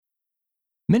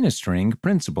Ministering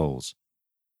principles.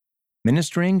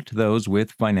 Ministering to those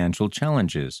with financial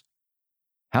challenges.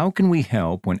 How can we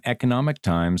help when economic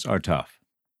times are tough?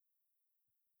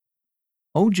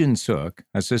 Oh Jin-suk,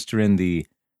 a sister in the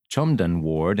Chomdon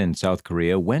ward in South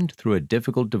Korea, went through a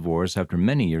difficult divorce after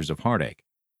many years of heartache.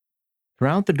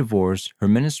 Throughout the divorce, her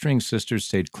ministering sisters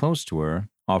stayed close to her,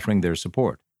 offering their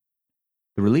support.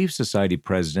 The Relief Society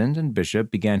president and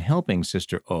bishop began helping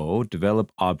Sister Oh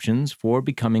develop options for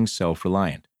becoming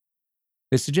self-reliant.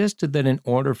 They suggested that in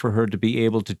order for her to be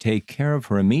able to take care of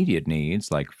her immediate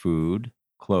needs like food,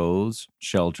 clothes,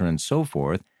 shelter, and so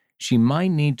forth, she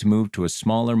might need to move to a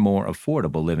smaller, more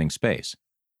affordable living space.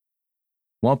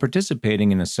 While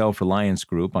participating in a self-reliance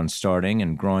group on starting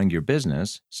and growing your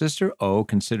business, Sister O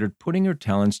considered putting her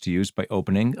talents to use by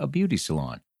opening a beauty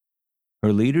salon.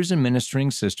 Her leaders and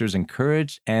ministering sisters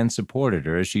encouraged and supported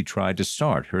her as she tried to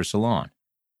start her salon.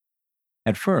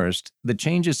 At first, the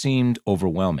changes seemed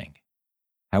overwhelming.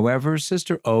 However,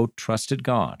 Sister O trusted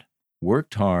God,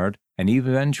 worked hard, and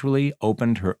eventually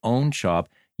opened her own shop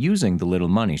using the little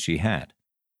money she had.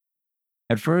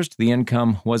 At first, the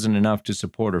income wasn't enough to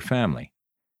support her family,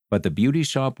 but the beauty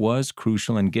shop was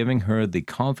crucial in giving her the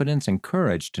confidence and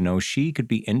courage to know she could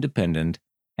be independent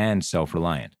and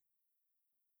self-reliant.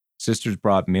 Sisters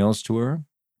brought meals to her,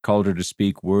 called her to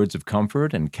speak words of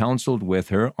comfort, and counseled with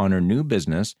her on her new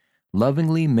business,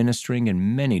 lovingly ministering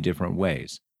in many different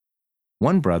ways.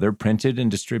 One brother printed and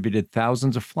distributed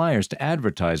thousands of flyers to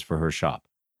advertise for her shop.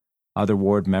 Other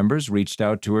ward members reached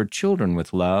out to her children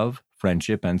with love,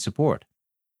 friendship, and support.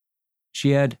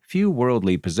 She had few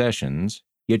worldly possessions,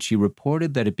 yet she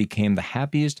reported that it became the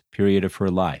happiest period of her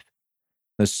life.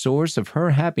 The source of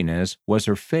her happiness was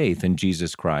her faith in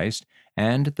Jesus Christ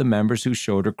and the members who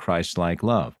showed her Christ-like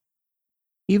love.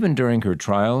 Even during her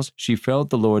trials, she felt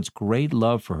the Lord's great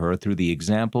love for her through the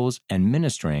examples and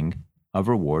ministering of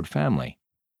her ward family.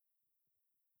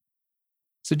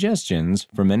 Suggestions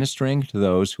for ministering to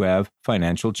those who have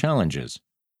financial challenges.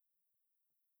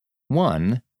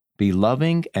 1. Be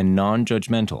loving and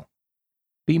non-judgmental.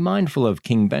 Be mindful of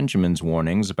King Benjamin's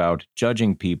warnings about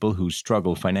judging people who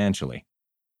struggle financially.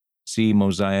 See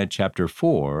Mosiah chapter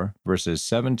 4, verses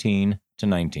 17 to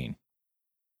 19.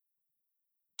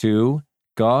 2.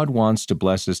 God wants to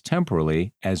bless us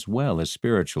temporally as well as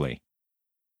spiritually.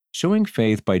 Showing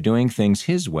faith by doing things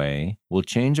His way will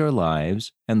change our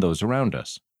lives and those around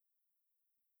us.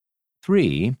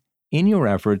 3. In your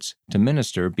efforts to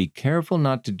minister, be careful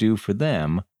not to do for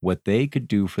them what they could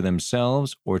do for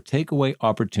themselves or take away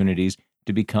opportunities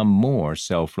to become more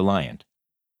self-reliant.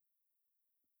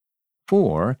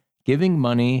 4. Giving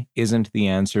money isn't the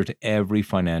answer to every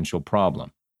financial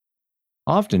problem.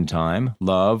 Oftentimes,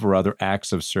 love or other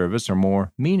acts of service are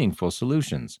more meaningful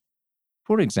solutions.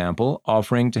 For example,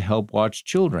 offering to help watch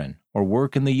children or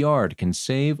work in the yard can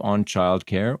save on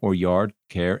childcare or yard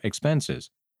care expenses.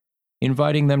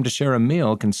 Inviting them to share a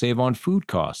meal can save on food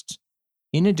costs.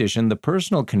 In addition, the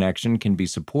personal connection can be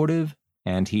supportive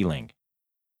and healing.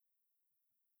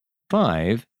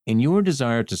 5. In your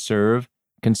desire to serve,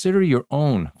 consider your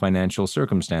own financial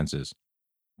circumstances.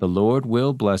 The Lord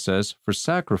will bless us for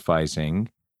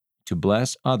sacrificing to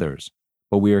bless others,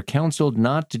 but we are counseled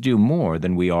not to do more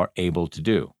than we are able to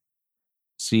do.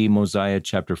 See Mosiah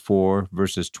chapter 4,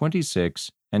 verses 26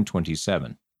 and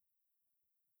 27.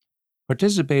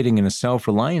 Participating in a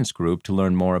self-reliance group to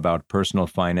learn more about personal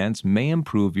finance may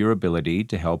improve your ability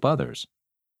to help others.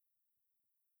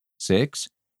 6.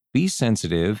 Be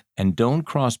sensitive and don't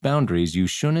cross boundaries you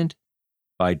shouldn't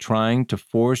by trying to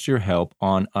force your help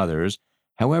on others,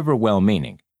 however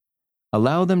well-meaning.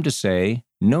 Allow them to say,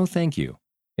 "No, thank you,"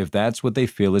 if that's what they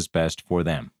feel is best for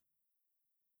them.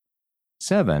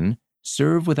 7.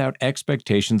 Serve without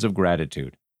expectations of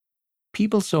gratitude.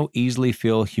 People so easily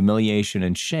feel humiliation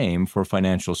and shame for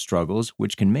financial struggles,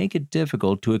 which can make it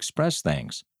difficult to express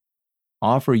thanks.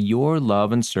 Offer your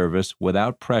love and service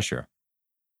without pressure.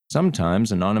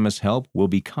 Sometimes anonymous help will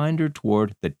be kinder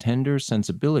toward the tender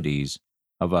sensibilities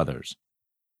of others.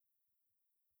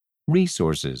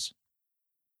 Resources.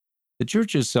 The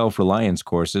Church's self-reliance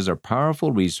courses are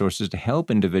powerful resources to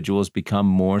help individuals become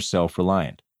more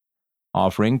self-reliant.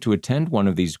 Offering to attend one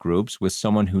of these groups with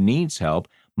someone who needs help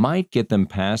might get them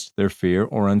past their fear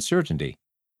or uncertainty.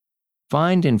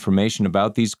 Find information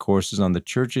about these courses on the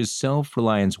Church's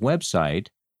self-reliance website,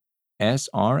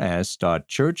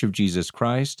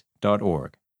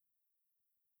 srs.churchofjesuschrist.org.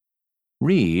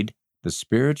 Read The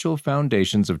Spiritual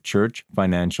Foundations of Church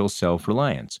Financial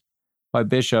Self-Reliance by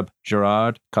Bishop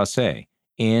Gerard Cassé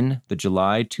in the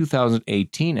July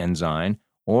 2018 Ensign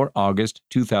or August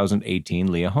 2018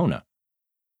 Liahona.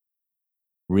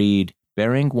 Read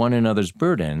Bearing One Another's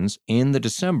Burdens in the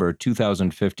December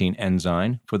 2015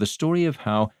 Ensign for the story of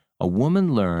how a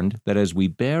woman learned that as we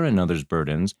bear another's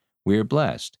burdens, we're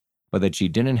blessed, but that she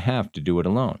didn't have to do it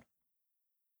alone.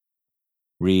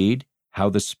 Read How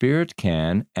the Spirit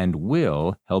Can and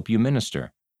Will Help You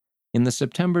Minister in the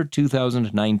September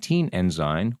 2019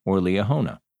 Ensign or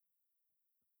Liahona.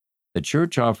 The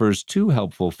Church offers 2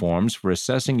 helpful forms for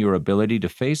assessing your ability to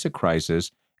face a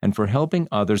crisis and for helping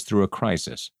others through a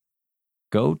crisis.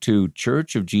 Go to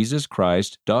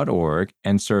churchofjesuschrist.org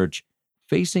and search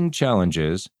Facing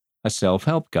Challenges, a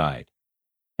Self-Help Guide,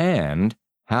 and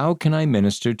How Can I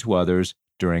Minister to Others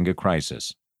During a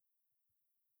Crisis?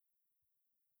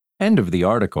 End of the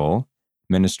article.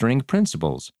 Ministering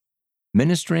Principles.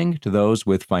 Ministering to those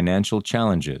with financial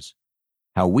challenges.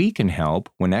 How we can help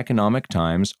when economic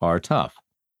times are tough.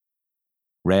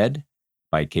 Read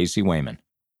by Casey Wayman.